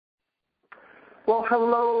Well,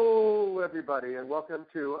 hello, everybody, and welcome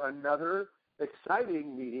to another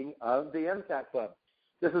exciting meeting of the MCAT Club.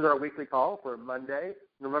 This is our weekly call for Monday,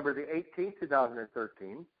 November the 18th,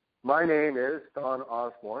 2013. My name is Don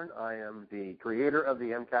Osborne. I am the creator of the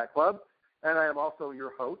MCAT Club, and I am also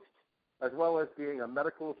your host, as well as being a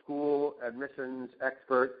medical school admissions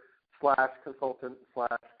expert / consultant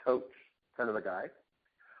 / coach kind of a guy.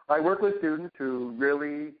 I work with students who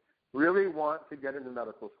really want to get into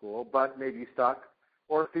medical school, but may be stuck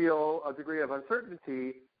or feel a degree of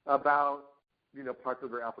uncertainty about, parts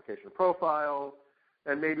of their application profile,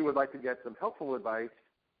 and maybe would like to get some helpful advice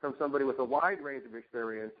from somebody with a wide range of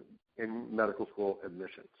experience in medical school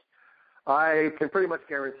admissions. I can pretty much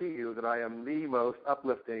guarantee you that I am the most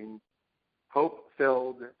uplifting,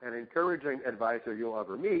 hope-filled, and encouraging advisor you'll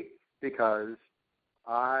ever meet because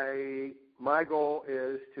my goal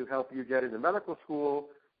is to help you get into medical school.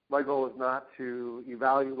 My goal is not to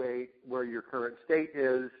evaluate where your current state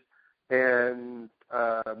is and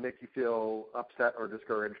make you feel upset or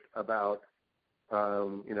discouraged about,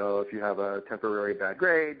 if you have a temporary bad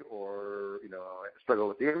grade or, struggle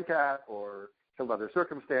with the MCAT or some other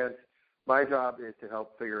circumstance. My job is to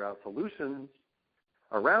help figure out solutions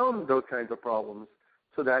around those kinds of problems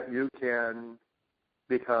so that you can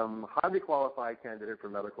become a highly qualified candidate for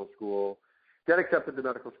medical school, get accepted to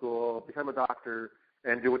medical school, become a doctor,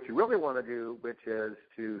 and do what you really want to do, which is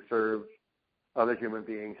to serve other human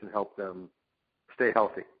beings and help them stay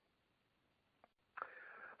healthy.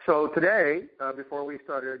 So today, before we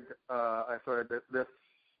started, I started this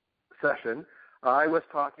session, I was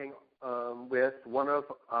talking with one of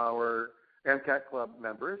our MCAT Club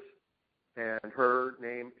members, and her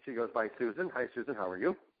name, she goes by Susan. Hi, Susan. How are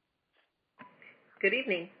you? Good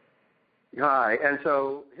evening. Hi. And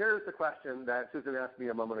so here's the question that Susan asked me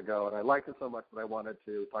a moment ago, and I liked it so much that I wanted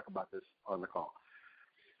to talk about this on the call.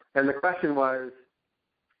 And the question was,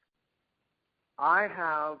 I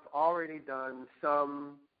have already done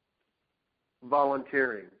some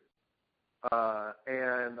volunteering,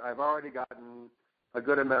 and I've already gotten a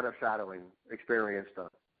good amount of shadowing experience done.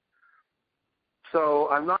 So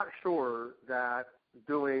I'm not sure that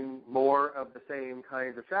doing more of the same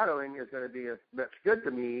kinds of shadowing is going to be as much good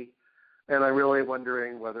to me, and I'm really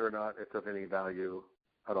wondering whether or not it's of any value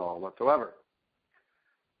at all whatsoever.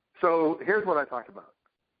 So here's what I talked about.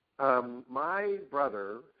 My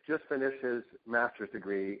brother just finished his master's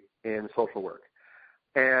degree in social work,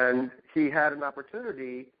 and he had an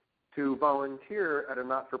opportunity to volunteer at a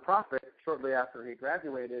not-for-profit shortly after he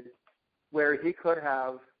graduated where he could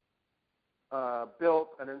have built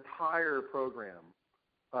an entire program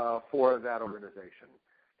for that organization.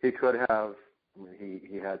 He could have,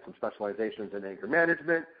 he had some specializations in anger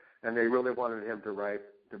management, and they really wanted him to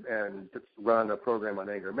run a program on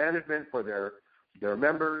anger management for their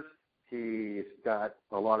members. He's got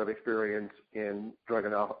a lot of experience in drug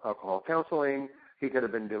and alcohol counseling. He could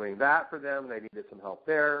have been doing that for them. They needed some help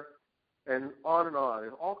there. And on and on.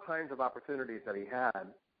 There's all kinds of opportunities that he had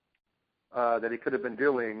that he could have been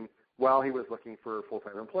doing while he was looking for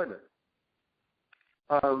full-time employment.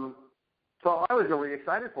 So I was really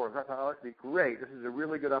excited for him. I thought, oh, this would be great. This is a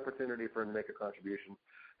really good opportunity for him to make a contribution.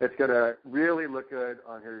 It's going to really look good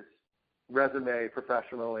on his resume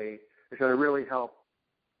professionally. It's going to really help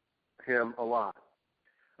him a lot.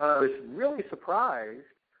 I was really surprised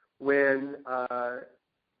when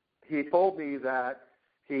he told me that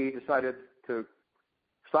he decided to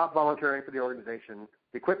stop volunteering for the organization.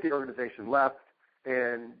 He quit the organization, left,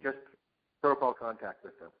 and just broke all contact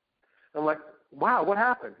with them. I'm like, wow, what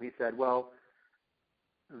happened? He said, well,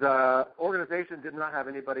 the organization did not have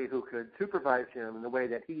anybody who could supervise him in the way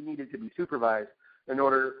that he needed to be supervised in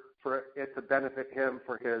order for it to benefit him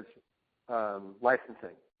for his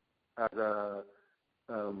licensing as a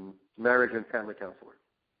marriage and family counselor.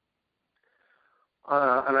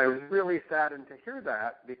 And I was really saddened to hear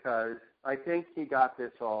that because I think he got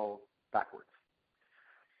this all backwards.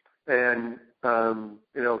 And,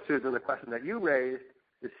 Susan, the question that you raised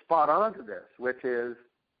is spot on to this, which is,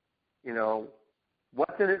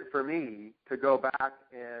 what's in it for me to go back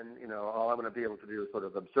and, all I'm going to be able to do is sort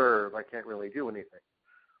of observe. I can't really do anything.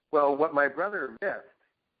 Well, what my brother missed,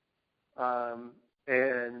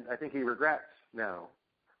 and I think he regrets now,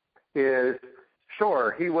 is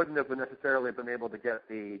sure, he wouldn't have necessarily been able to get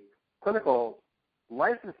the clinical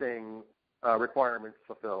licensing requirements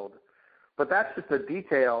fulfilled, but that's just a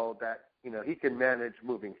detail that, he can manage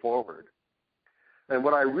moving forward. And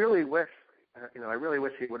what I really wish, I really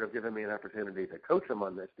wish he would have given me an opportunity to coach him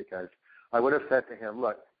on this, because I would have said to him,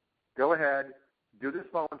 look, go ahead, do this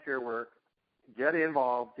volunteer work, get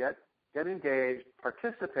involved, get engaged,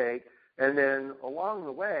 participate, and then along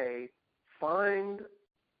the way, find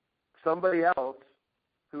somebody else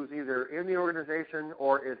who's either in the organization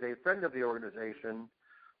or is a friend of the organization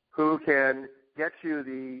who can get you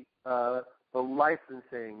the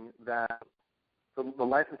licensing the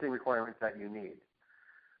licensing requirements that you need.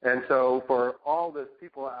 And so for all the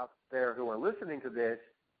people out there who are listening to this,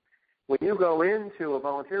 when you go into a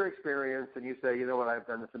volunteer experience and you say, you know what, I've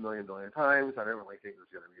done this a million times, I don't really think there's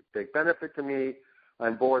going to be a big benefit to me,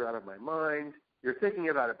 I'm bored out of my mind, you're thinking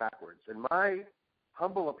about it backwards. In my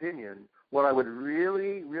humble opinion, what I would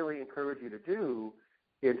really, really encourage you to do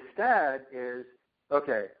instead is,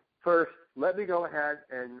 okay, first, let me go ahead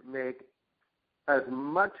and make as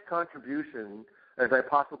much contribution as I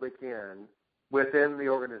possibly can within the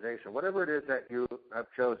organization, whatever it is that you have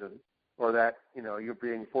chosen or that, you know, you're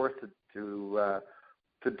being forced to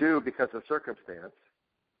do because of circumstance.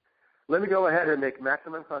 Let me go ahead and make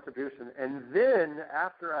maximum contribution, and then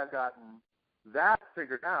after I've gotten that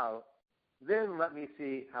figured out, then let me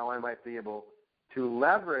see how I might be able to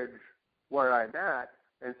leverage where I'm at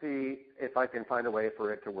and see if I can find a way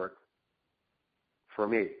for it to work for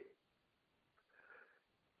me.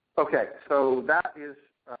 Okay, so that is,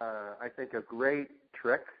 I think, a great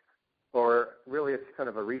trick, or really it's kind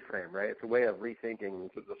of a reframe, right? It's a way of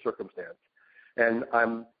rethinking the circumstance. And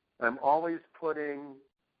I'm always putting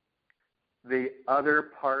the other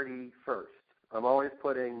party first. I'm always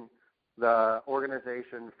putting the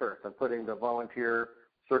organization first. I'm putting the volunteer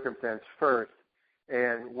circumstance first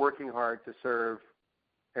and working hard to serve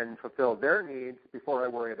and fulfill their needs before I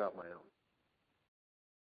worry about my own.